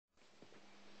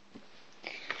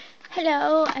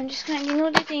Hello, I'm just finding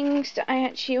all the things that I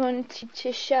actually wanted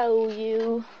to show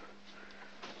you.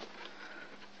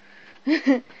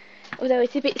 Although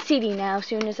it's a bit silly now, as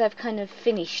soon as I've kind of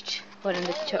finished one of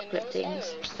the chocolate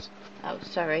things. Oh,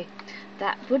 sorry.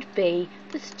 That would be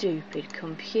the stupid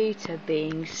computer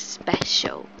being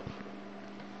special.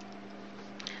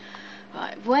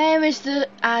 Right, where is the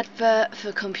advert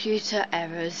for computer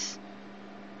errors?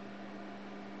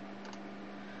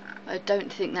 I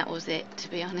don't think that was it, to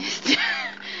be honest. It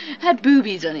had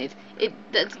boobies on it.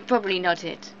 That's probably not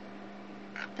it.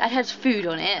 That has food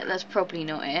on it. That's probably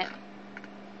not it.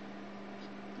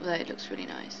 Although it looks really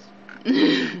nice.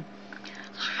 I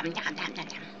don't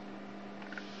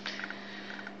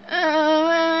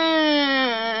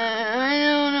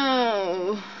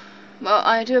know. Well,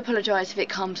 I do apologise if it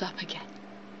comes up again.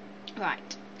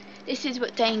 Right. This is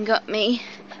what Dane got me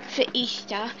for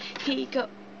Easter. He got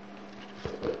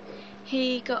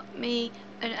me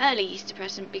an early Easter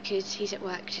present because he's at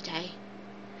work today.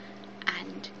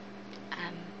 And,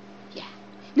 yeah.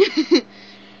 So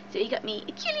he got me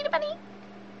a cute little bunny.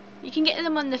 You can get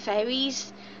them on the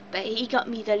ferries, but he got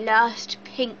me the last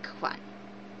pink one.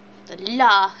 The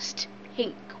last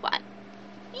pink one.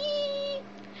 Eee!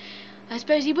 I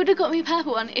suppose he would have got me a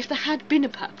purple one if there had been a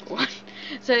purple one.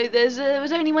 So there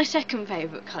was only my second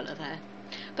favourite colour there.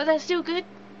 But that's still good.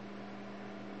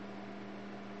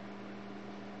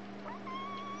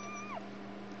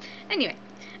 Anyway,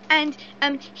 and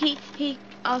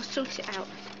I'll sort it out.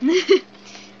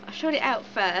 I'll sort it out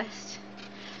first,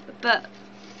 but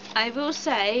I will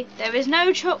say there is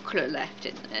no chocolate left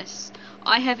in this.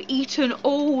 I have eaten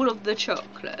all of the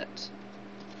chocolate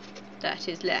that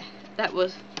is left. That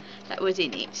was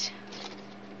in it.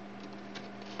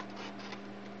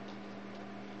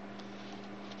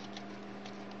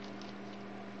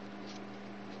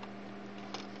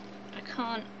 I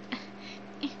can't.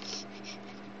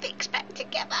 Fix back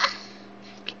together.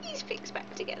 Please fix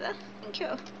back together. Thank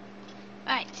you.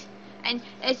 Right, and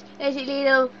there's a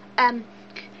little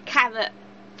carrot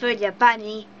for the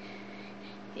bunny.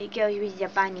 There you go with the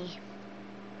bunny.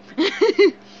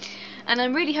 And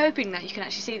I'm really hoping that you can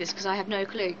actually see this because I have no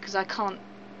clue because I can't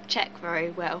check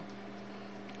very well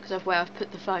because of where I've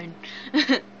put the phone.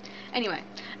 Anyway,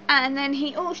 and then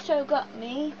he also got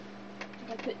me.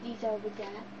 If I put these over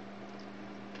there.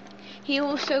 He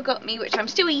also got me, which I'm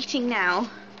still eating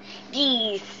now,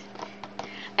 these.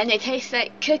 And they taste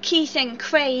like cookies and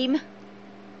cream.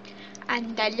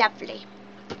 And they're lovely.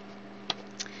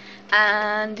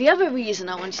 And the other reason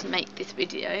I wanted to make this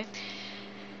video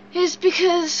is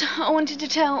because I wanted to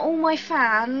tell all my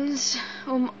fans,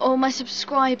 all my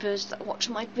subscribers that watch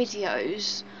my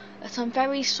videos, that I'm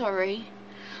very sorry.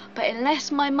 But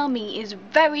unless my mummy is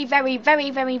very, very,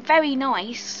 very, very, very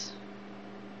nice,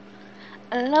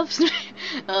 and loves me.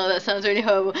 Oh, that sounds really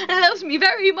horrible. And loves me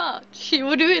very much. She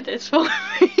will do this for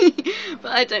me.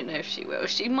 But I don't know if she will.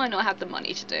 She might not have the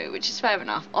money to do it, which is fair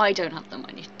enough. I don't have the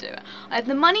money to do it. I have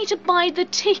the money to buy the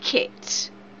ticket.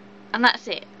 And that's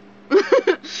it.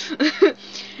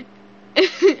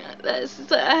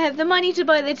 So I have the money to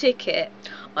buy the ticket.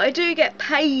 I do get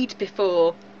paid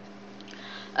before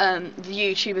the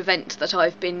YouTube event that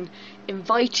I've been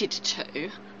invited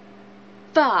to.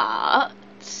 But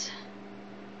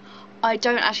I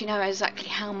don't actually know exactly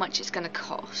how much it's going to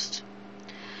cost.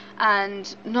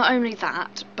 And not only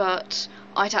that, but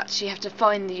I'd actually have to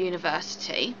find the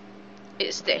university.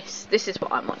 It's this. This is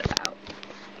what I'm on about.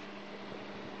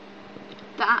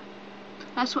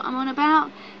 That's what I'm on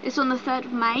about. It's on the 3rd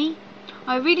of May.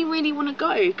 I really, really want to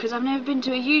go because I've never been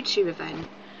to a YouTube event.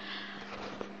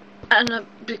 And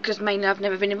because mainly I've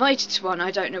never been invited to one.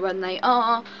 I don't know when they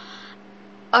are.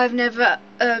 I've never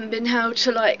been able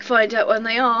to find out when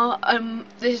they are.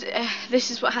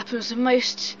 This is what happens with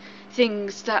most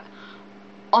things that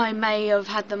I may have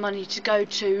had the money to go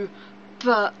to,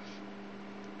 but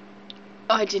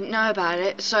I didn't know about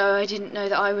it, so I didn't know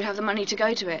that I would have the money to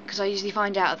go to it because I usually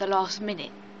find out at the last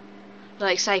minute,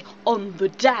 like say on the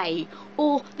day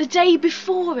or the day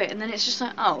before it, and then it's just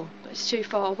like, oh, it's too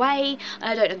far away and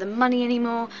I don't have the money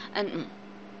anymore, and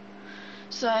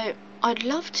so I'd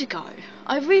love to go.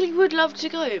 I really would love to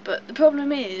go, but the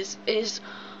problem is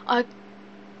I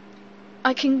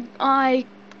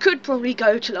could probably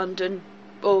go to London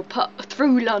or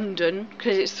through London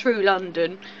because it's through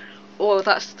London, or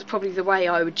that's probably the way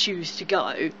I would choose to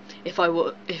go if I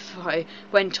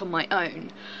went on my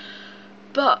own.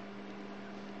 But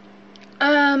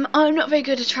I'm not very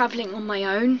good at travelling on my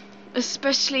own,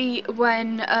 especially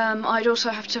when I'd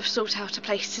also have to sort out a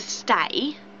place to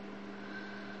stay.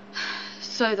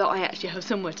 so that I actually have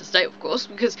somewhere to stay, of course,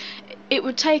 because it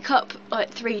would take up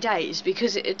like 3 days,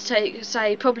 because it would take,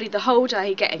 say, probably the whole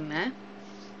day getting there,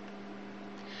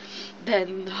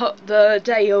 then the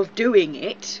day of doing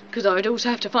it, because I would also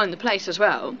have to find the place as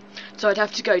well, so I'd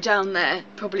have to go down there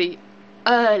probably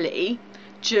early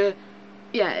to,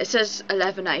 yeah, it says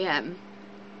 11 AM,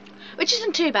 which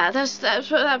isn't too bad.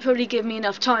 That'd probably give me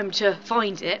enough time to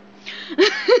find it.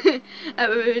 It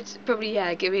would probably,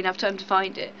 yeah, give me enough time to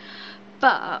find it.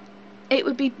 But it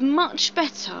would be much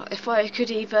better if I could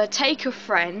either take a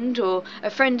friend, or a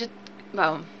friend.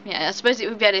 Well, yeah, I suppose it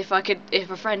would be better if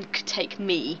a friend could take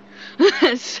me,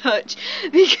 as such,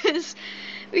 because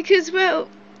well,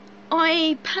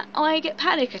 I get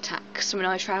panic attacks when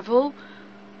I travel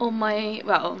on my,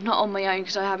 well, not on my own,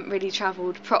 because I haven't really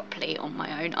travelled properly on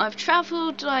my own. I've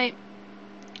travelled, like,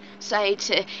 say,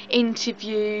 to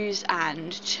interviews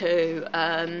and to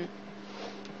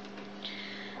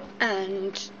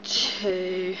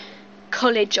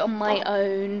college on my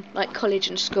own, like college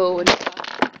and school and stuff.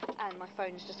 And my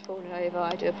phone's just fallen over.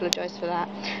 I do apologise for that.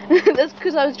 That's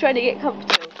because I was trying to get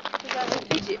comfortable, because I'm a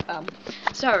fidget bum.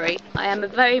 Sorry, I am a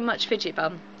very much fidget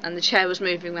bum, and the chair was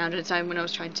moving around on its own when I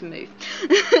was trying to move.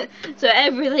 So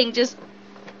everything just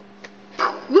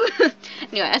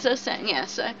anyway, as I was saying, yeah,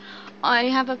 so I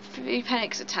have a few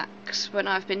panic attacks when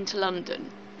I've been to London,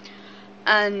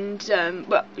 and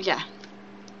well, yeah,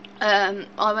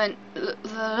 I went the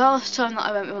last time that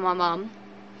I went with my mum.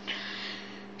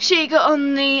 She got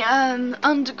on the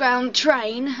underground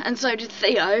train, and so did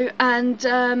Theo, and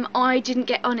I didn't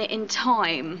get on it in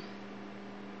time,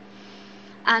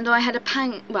 and I had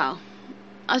well,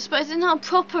 I suppose it's not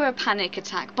proper a panic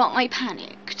attack, but I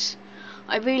panicked.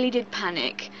 I really did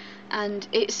panic, and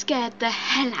it scared the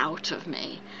hell out of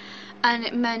me. And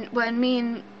it meant when me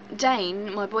and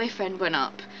Dane, my boyfriend, went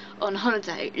up on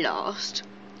holiday last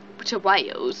to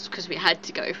Wales, because we had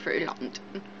to go through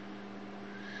London,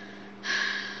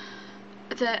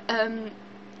 that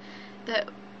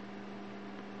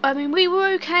I mean, we were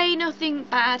okay, nothing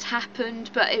bad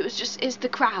happened, but it's the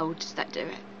crowds that do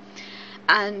it,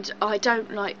 and I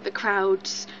don't like the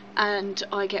crowds, and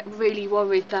I get really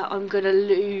worried that I'm gonna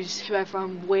lose whoever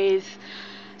I'm with.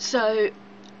 So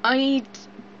I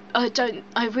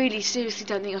really seriously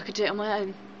don't think I could do it on my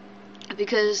own,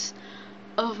 because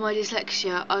of my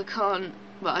dyslexia. I can't,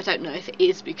 well, I don't know if it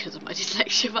is because of my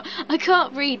dyslexia, but I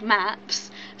can't read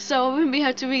maps, so I wouldn't be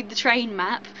able to read the train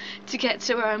map to get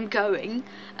to where I'm going,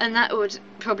 and that would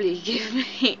probably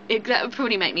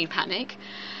make me panic.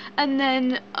 And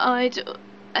then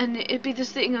it'd be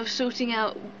this thing of sorting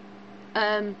out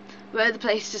where the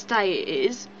place to stay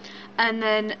is, and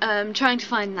then trying to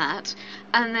find that,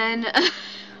 and then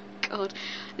God,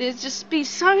 there'd just be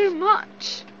so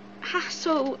much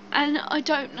hassle, and I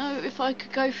don't know if I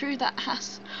could go through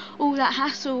all that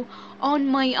hassle on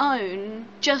my own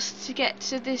just to get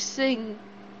to this thing,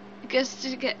 just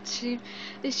to get to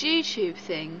this YouTube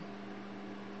thing.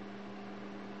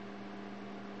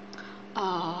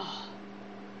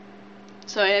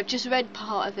 Sorry, I've just read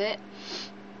part of it,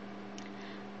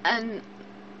 and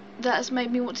that's made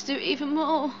me want to do it even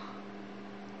more.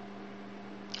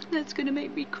 That's gonna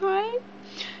make me cry,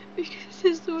 because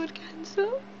there's the word cancer.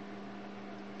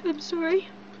 I'm sorry.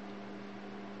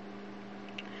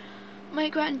 My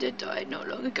granddad died not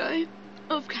long ago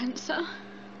of cancer.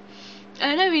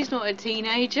 I know he's not a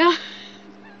teenager,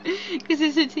 because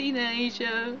it's a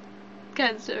teenager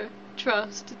cancer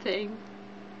trust thing.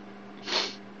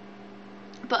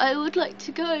 But I would like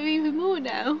to go even more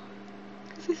now,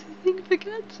 because it's a thing for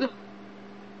cancer.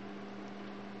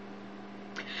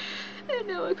 And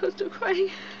now I can't stop crying.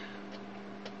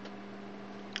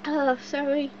 Oh,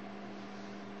 sorry.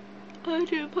 I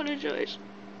do apologise.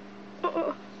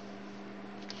 I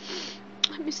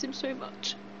miss him so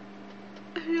much.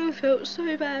 And I felt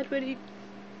so bad when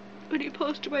he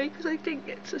passed away, because I didn't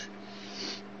get to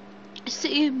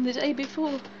see him the day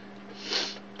before,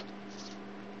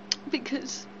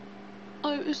 because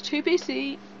I was too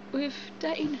busy with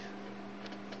Dane,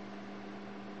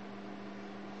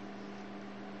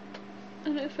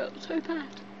 and I felt so bad.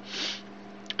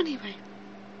 Anyway,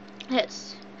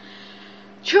 let's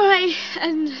try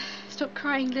and stop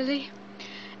crying, Lily.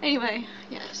 Anyway,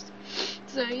 yes.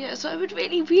 So yes, I would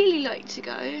really, really like to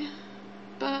go,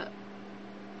 but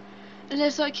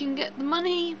unless I can get the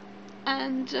money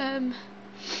and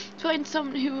find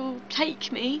someone who will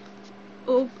take me,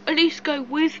 or at least go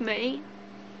with me.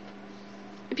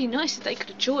 It'd be nice if they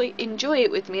could enjoy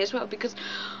it with me as well, because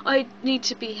I need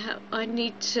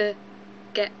to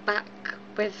get back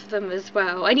with them as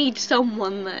well. I need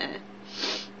someone there.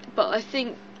 But I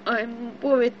think I'm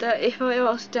worried that if I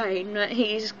ask Dane that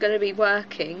he's going to be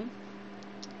working,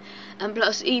 and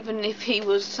plus even if he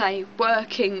was, say,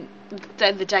 working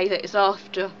then the day that is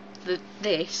after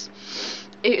this,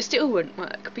 it still wouldn't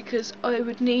work, because I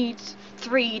would need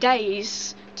 3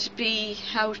 days to be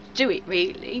how to do it,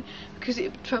 really, because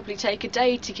it would probably take a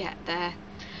day to get there,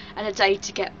 and a day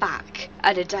to get back,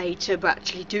 and a day to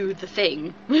actually do the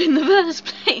thing in the first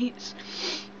place.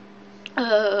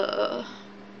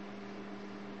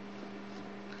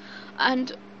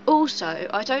 And also,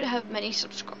 I don't have many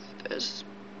subscribers,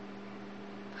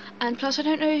 and plus I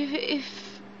don't know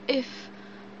if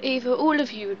either all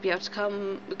of you would be able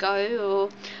to go, or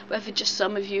whether just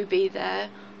some of you would be there,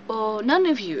 or none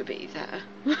of you would be there,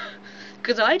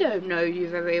 because I don't know you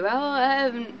very well.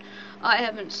 I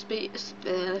haven't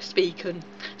spoken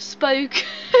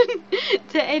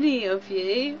to any of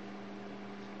you,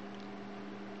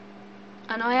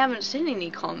 and I haven't seen any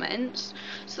comments,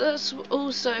 so that's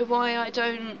also why I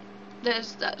don't.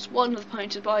 That's one of the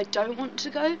points of why I don't want to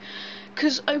go,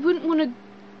 because I wouldn't want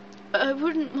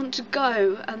to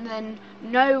go and then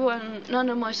none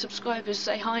of my subscribers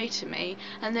say hi to me,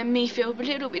 and then me feel a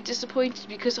little bit disappointed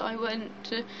because I went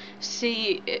to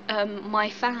see my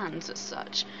fans as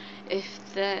such,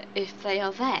 if they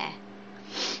are there.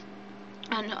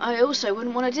 And I also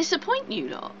wouldn't want to disappoint you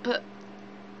lot, but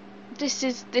this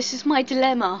is my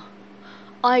dilemma.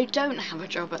 I don't have a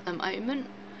job at the moment,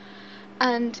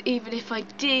 and even if I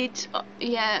did,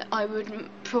 yeah, I would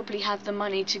probably have the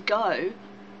money to go,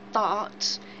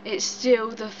 but it's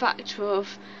still the factor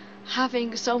of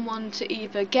having someone to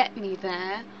either get me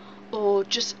there or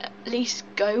just at least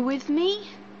go with me,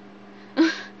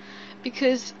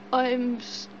 because I'm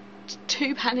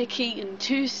too panicky and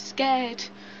too scared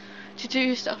to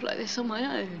do stuff like this on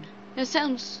my own. It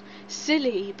sounds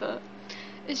silly, but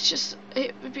it's just,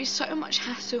 it would be so much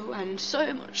hassle and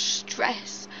so much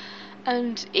stress,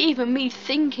 and even me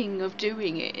thinking of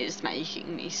doing it is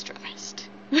making me stressed.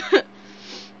 But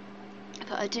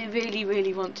I do really,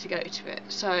 really want to go to it.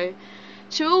 So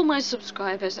to all my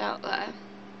subscribers out there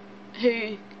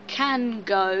who can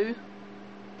go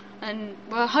and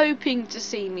were hoping to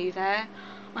see me there,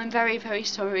 I'm very, very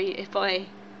sorry if I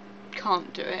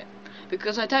can't do it,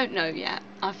 because I don't know yet.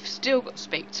 I've still got to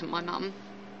speak to my mum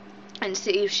and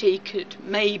see if she could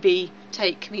maybe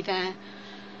take me there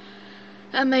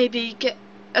and maybe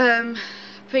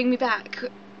bring me back.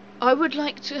 I would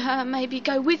like to maybe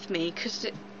go with me, because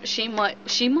she might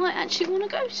actually want to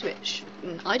go to it.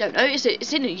 I don't know.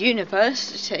 It's in a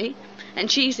university,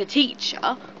 and she's a teacher.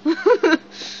 I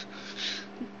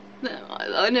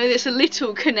know there's a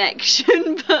little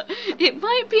connection, but it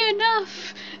might be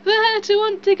enough for her to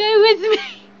want to go with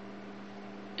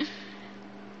me.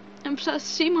 And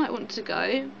plus, she might want to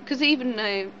go, because even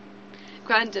though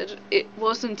Grandad it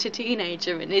wasn't a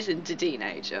teenager and isn't a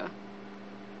teenager,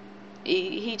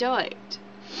 he died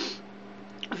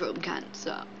from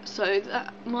cancer, so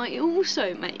that might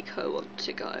also make her want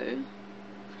to go.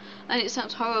 And it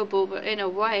sounds horrible, but in a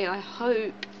way I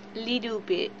hope a little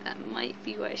bit that might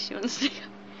be why she wants to go.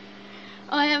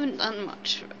 I haven't done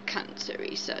much for cancer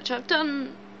research. I've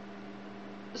done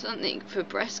something for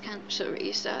breast cancer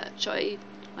research. I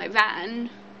ran,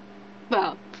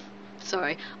 well,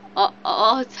 sorry,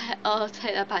 I'll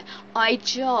take that back. I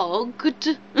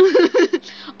jogged.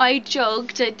 I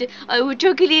jogged. I would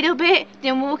jog a little bit,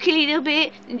 then walk a little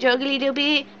bit, then jog a little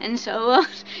bit, and so on.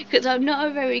 Because I'm not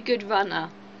a very good runner.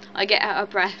 I get out of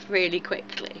breath really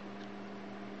quickly.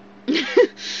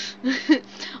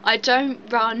 I don't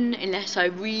run unless I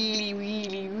really,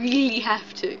 really, really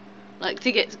have to. Like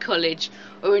to get to college,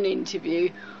 or an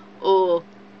interview, or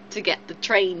to get the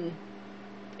train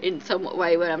in some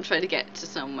way when I'm trying to get to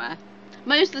somewhere.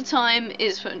 Most of the time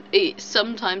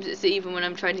sometimes it's even when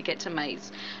I'm trying to get to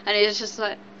mates, and it's just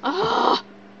like, oh.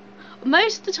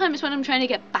 Most of the time it's when I'm trying to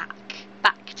get back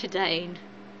to Dane.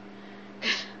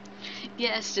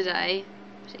 Yesterday,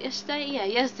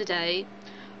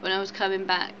 when I was coming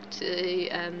back to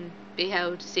be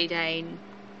held to see Dane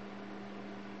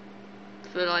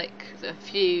for like the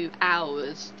few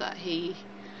hours that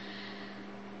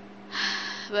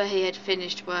where he had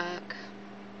finished work.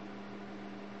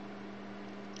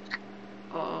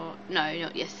 Or no,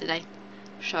 not yesterday,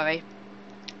 sorry,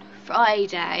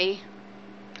 Friday.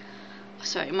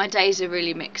 Sorry, my days are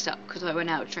really mixed up because I went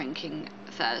out drinking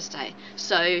Thursday.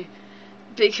 So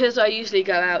because I usually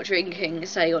go out drinking,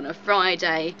 say on a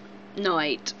Friday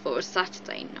night or a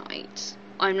Saturday night,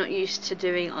 I'm not used to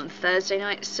doing it on Thursday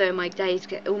night, so my days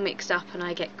get all mixed up and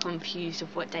I get confused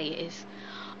of what day it is.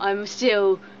 I'm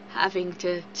still having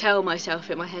to tell myself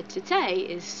in my head today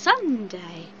is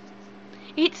Sunday.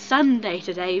 It's Sunday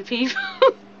today, people.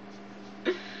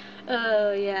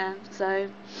 Oh yeah, so,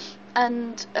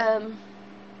 and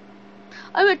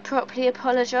I would properly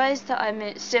apologise that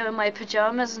I'm still in my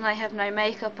pyjamas and I have no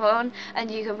makeup on, and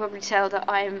you can probably tell that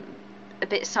I'm a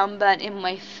bit sunburnt in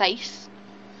my face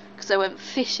because I went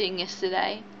fishing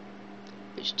yesterday,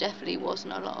 which definitely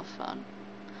wasn't a lot of fun.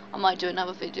 I might do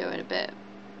another video in a bit,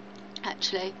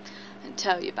 actually, and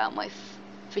tell you about my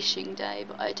fishing day,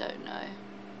 but I don't know.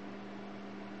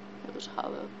 It was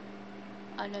horrible.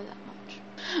 I know that much.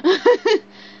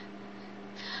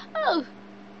 Oh,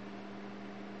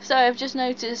 so I've just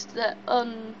noticed that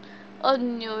on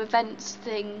your events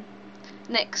thing,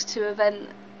 next to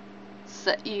events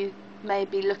that you may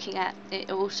be looking at,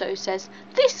 it also says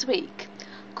this week,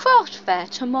 craft fair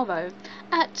tomorrow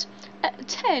at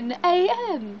 10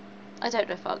 AM. I don't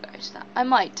know if I'll go to that. I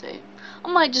might do.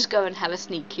 I might just go and have a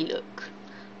sneaky look,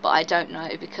 but I don't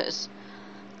know because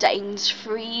Dane's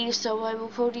free, so I will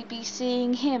probably be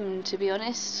seeing him, to be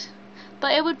honest.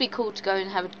 But it would be cool to go and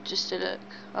have just a look.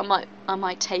 I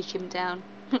might take him down,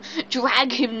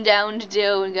 drag him down to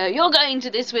deal and go, "You're going to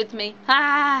this with me."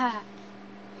 Ah!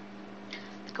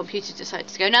 The computer decided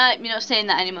to go, "No, you're not saying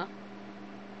that anymore."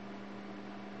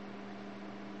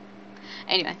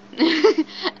 Anyway,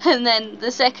 and then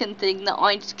the second thing that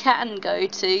I can go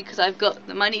to, because I've got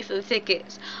the money for the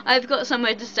tickets, I've got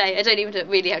somewhere to stay. I don't even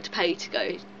really have to pay to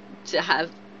go to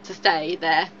stay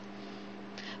there.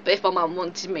 But if my mum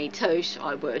wanted me to,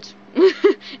 I would.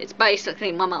 It's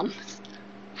basically my mum's.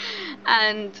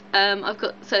 And I've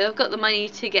got the money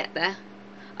to get there.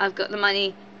 I've got the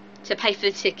money to pay for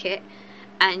the ticket,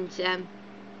 and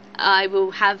I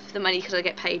will have the money because I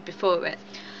get paid before it.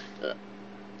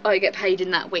 I get paid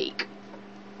in that week.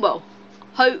 Well,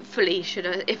 hopefully,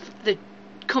 if the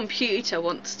computer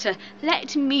wants to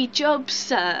let me job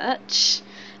search,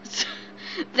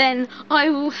 then I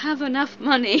will have enough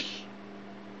money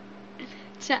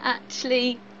to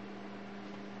actually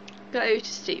go to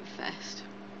Steepfest,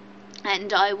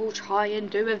 and I will try and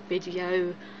do a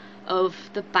video of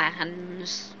the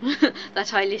bands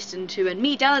that I listened to and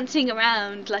me dancing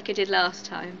around like I did last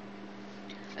time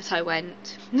as I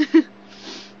went.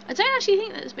 I don't actually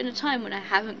think that there's been a time when I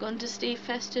haven't gone to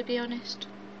Steepfest, to be honest,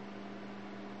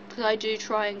 because I do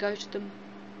try and go to them.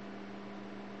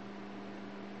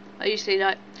 I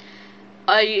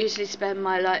usually spend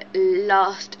my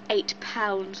last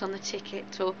 £8 on the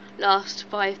ticket, or last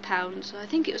 £5. I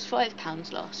think it was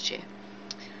 £5 last year.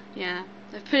 Yeah,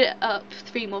 they've put it up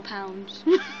 £3 more.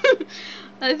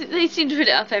 They seem to put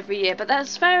it up every year, but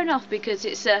that's fair enough because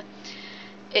it's a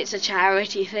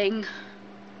charity thing.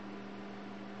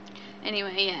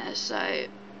 Anyway, yeah, so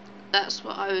that's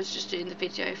what I was just doing the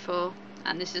video for,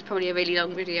 and this is probably a really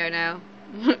long video now.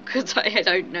 Because I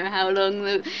don't know how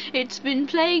long it's been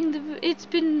making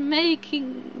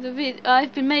the video.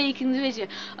 I've been making the video.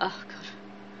 Oh god,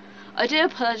 I do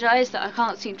apologise that I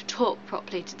can't seem to talk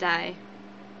properly today,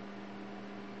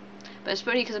 but it's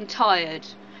probably because I'm tired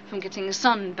from getting a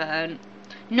sunburn,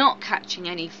 not catching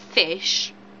any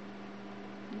fish,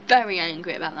 very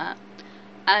angry about that,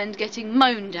 and getting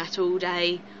moaned at all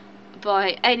day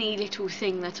by any little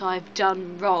thing that I've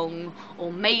done wrong,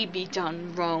 or maybe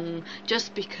done wrong,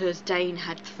 just because Dane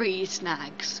had 3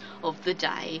 snags of the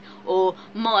day, or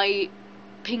my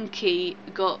pinky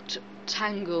got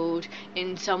tangled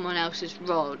in someone else's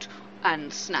rod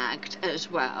and snagged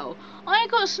as well. I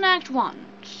got snagged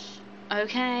once,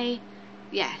 okay?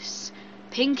 Yes,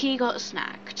 Pinky got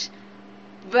snagged.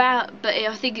 But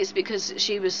I think it's because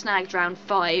she was snagged around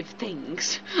 5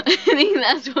 things. I think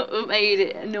that's what made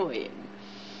it annoying.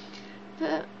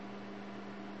 But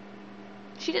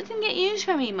she doesn't get used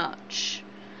very much,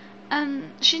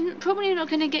 and she's probably not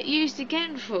going to get used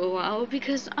again for a while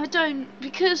because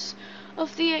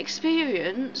of the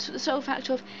experience, the sole fact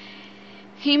of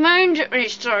he moaned at me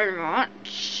so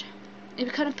much,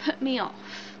 it kind of put me off.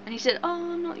 And he said,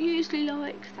 "Oh, I'm not usually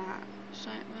like that." It's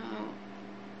like, well,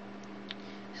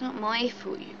 it's not my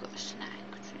fault you got snagged.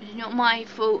 It's not my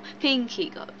fault Pinky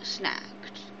got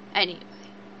snagged. Anyway.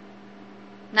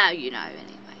 Now you know,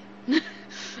 anyway.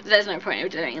 There's no point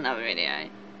of doing another video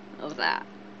of that.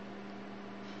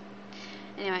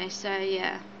 Anyway, so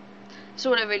yeah. That's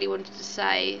all I really wanted to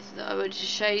say. That I wanted to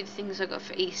show you the things I got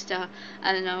for Easter,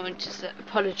 and then I wanted to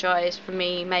apologise for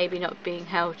me maybe not being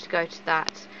held to go to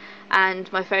that.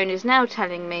 And my phone is now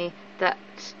telling me that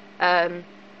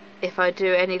if I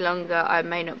do any longer, I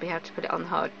may not be able to put it on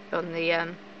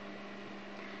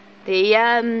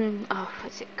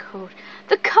what's it called?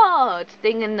 The card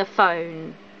thing in the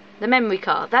phone. The memory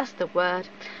card, that's the word.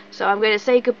 So I'm going to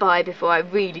say goodbye before I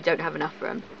really don't have enough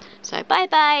room. So bye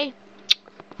bye.